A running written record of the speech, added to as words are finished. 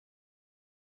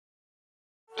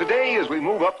Today, as we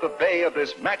move up the bay of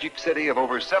this magic city of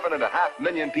over 7.5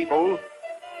 million people,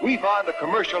 we find the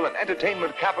commercial and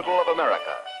entertainment capital of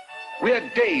America. We are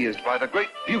dazed by the great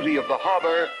beauty of the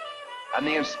harbor and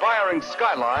the inspiring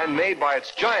skyline made by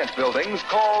its giant buildings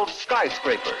called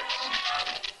skyscrapers.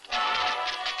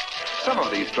 Some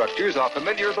of these structures are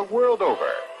familiar the world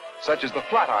over, such as the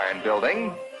Flatiron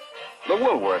Building, the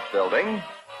Woolworth Building,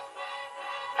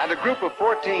 and a group of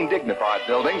 14 dignified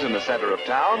buildings in the center of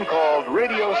town called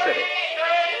Radio City.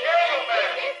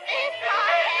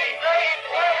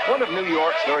 One of New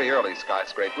York's very early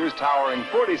skyscrapers, towering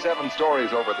 47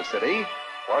 stories over the city,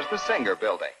 was the Singer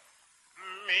Building.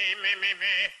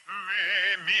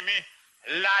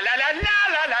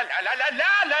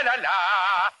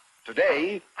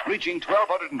 Today, reaching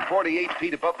 1,248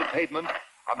 feet above the pavement,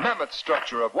 a mammoth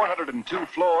structure of 102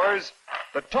 floors,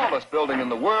 the tallest building in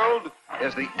the world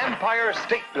is the Empire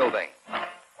State Building.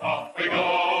 Off we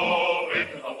go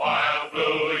into the wild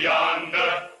blue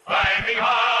yonder, climbing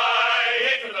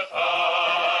high into the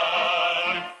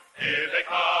sun. Here they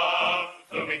come,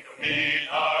 zooming to meet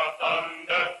our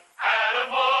thunder.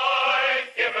 Attaboy,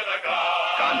 give her the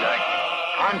gun.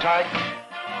 Contact.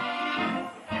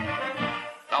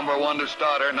 Number one to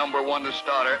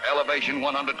starter, elevation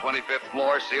 125th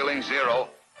floor, ceiling 0.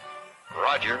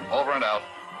 Roger, over and out.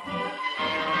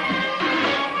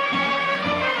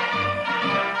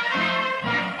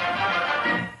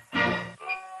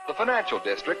 The financial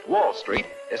district, Wall Street,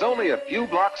 is only a few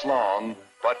blocks long,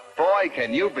 but boy,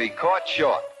 can you be caught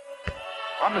short.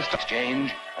 On the stock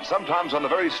exchange, and sometimes on the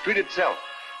very street itself,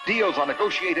 deals are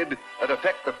negotiated that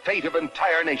affect the fate of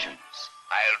entire nations.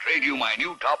 I'll trade you my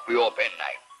new top for your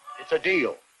penknife. It's a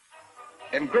deal.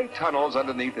 In great tunnels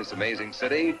underneath this amazing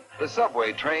city, the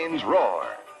subway trains roar.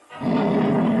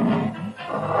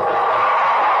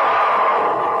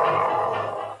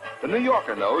 The New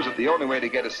Yorker knows that the only way to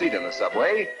get a seat in the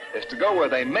subway is to go where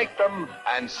they make them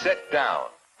and sit down.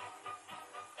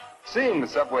 Seeing the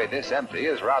subway this empty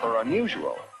is rather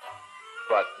unusual,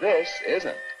 but this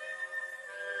isn't.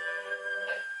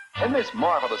 In this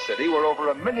marvelous city where over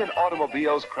 1 million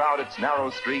automobiles crowd its narrow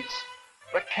streets,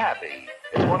 the cabbie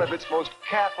is one of its most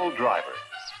careful drivers,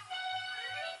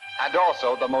 and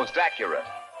also the most accurate.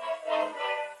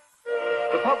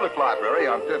 The public library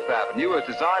on Fifth Avenue is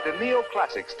designed in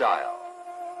neoclassic style.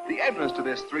 The entrance to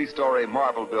this 3-story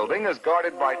marble building is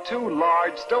guarded by 2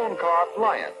 large stone-carved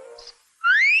lions.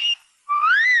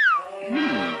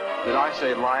 Did I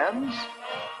say lions?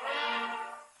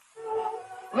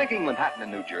 Linking Manhattan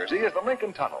and New Jersey is the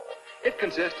Lincoln Tunnel. It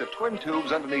consists of twin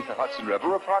tubes underneath the Hudson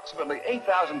River, approximately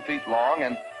 8,000 feet long,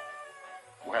 and,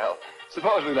 well,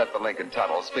 suppose we let the Lincoln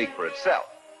Tunnel speak for itself.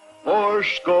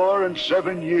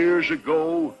 7 years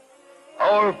ago,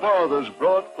 our fathers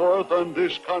brought forth on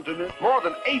this continent. More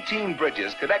than 18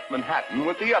 bridges connect Manhattan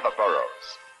with the other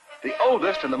boroughs. The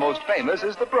oldest and the most famous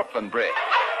is the Brooklyn Bridge.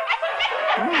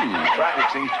 Traffic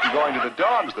seems to be going to the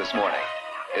dogs this morning.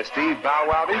 Is Steve Bow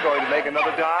Wowdy going to make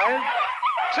another dive?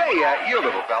 Say, you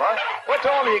little fella, what's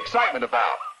all the excitement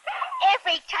about?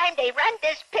 Every time they run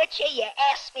this picture, you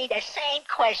ask me the same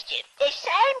question. The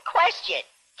same question.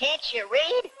 Can't you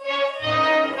read?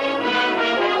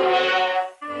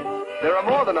 There are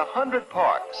more than 100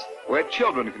 parks where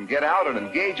children can get out and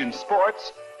engage in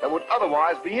sports that would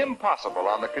otherwise be impossible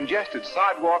on the congested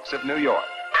sidewalks of New York.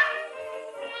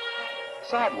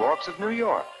 Sidewalks of New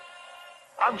York.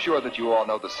 I'm sure that you all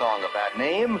know the song of that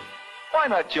name. Why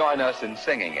not join us in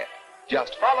singing it?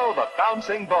 Just follow the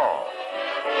bouncing ball.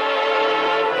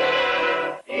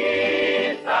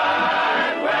 East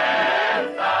side,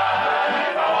 west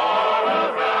side, all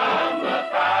around the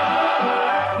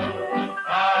town.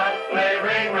 Hearts play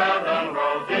ring round on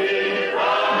rosy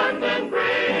London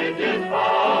Bridge is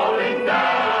falling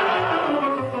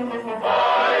down.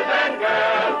 Boys and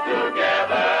girls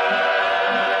together,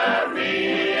 me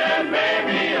and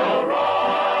Mamie O'Rourke.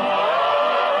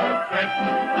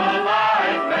 The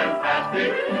light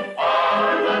fantastic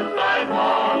on the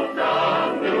sidewalks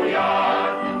of New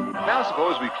York. Now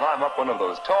suppose we climb up one of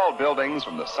those tall buildings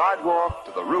from the sidewalk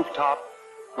to the rooftop,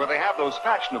 where they have those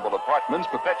fashionable apartments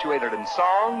perpetuated in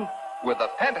song with the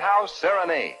Penthouse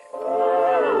Serenade.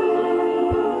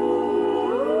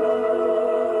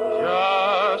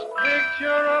 Just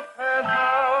picture a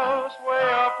penthouse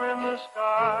way up in the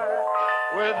sky,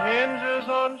 with hinges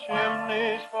on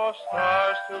chimneys for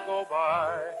stars to go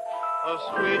by. A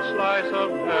sweet slice of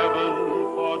heaven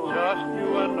for just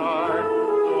you and I,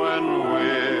 when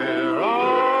we're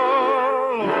alone.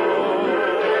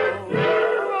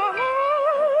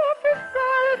 The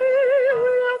society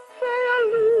will stay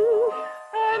aloof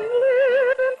and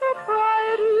live in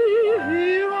propriety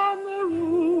here on the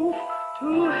roof.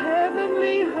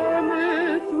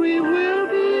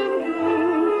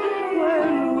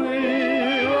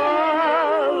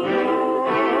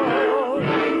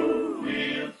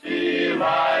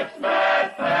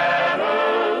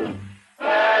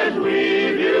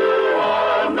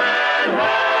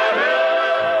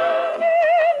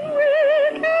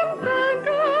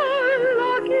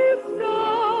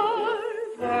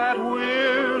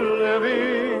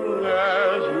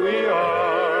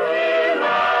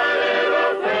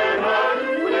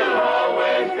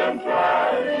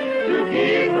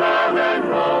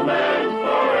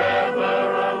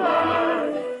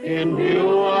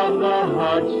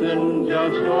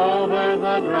 just over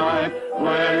the drive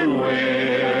when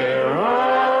we're alone.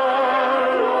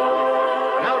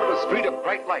 Now to the street of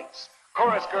bright lights,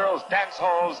 chorus girls, dance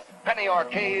halls, penny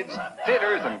arcades,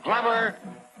 theaters, and glamour.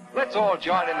 Let's all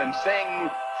join in and sing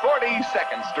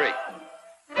 42nd Street.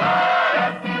 Come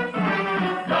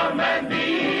and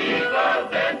be the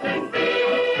dancing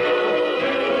feet.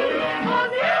 On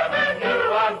the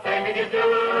avenue, I'm taking you to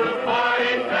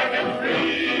 42nd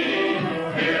Street.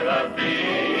 Hear the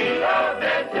beat of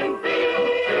dancing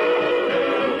feet.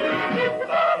 It's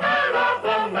the man of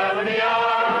the melody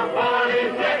of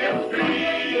 42nd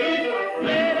Street.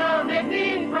 Little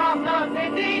Dixie from the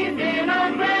 50s in a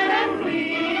grand and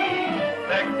sweet.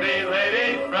 Sexy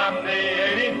ladies from the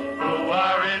 80s who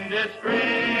are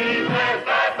indiscreet. They're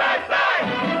side by side.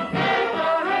 They're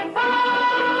far and far.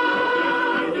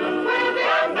 Where the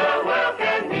underworld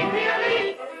can be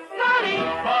really naughty.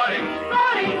 Party,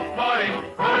 party, party,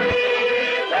 party.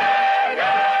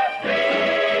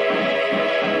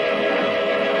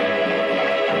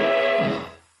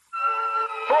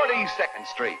 42nd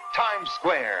Street, Times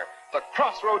Square, the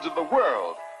crossroads of the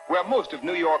world, where most of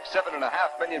New York's 7.5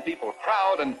 million people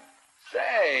crowd and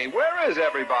say, where is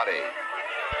everybody?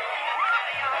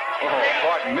 Oh,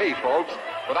 pardon me, folks,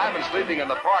 but I've been sleeping in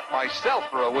the park myself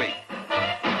for a week.